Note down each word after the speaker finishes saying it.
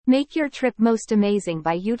Make your trip most amazing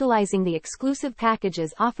by utilizing the exclusive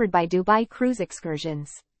packages offered by Dubai Cruise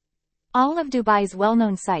Excursions. All of Dubai's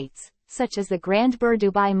well-known sites, such as the Grand Bur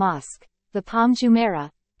Dubai Mosque, the Palm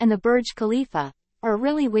Jumeirah, and the Burj Khalifa, are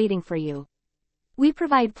really waiting for you. We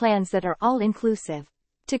provide plans that are all-inclusive.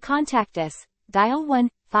 To contact us, dial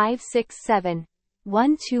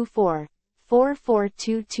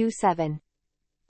 1-567-124-44227.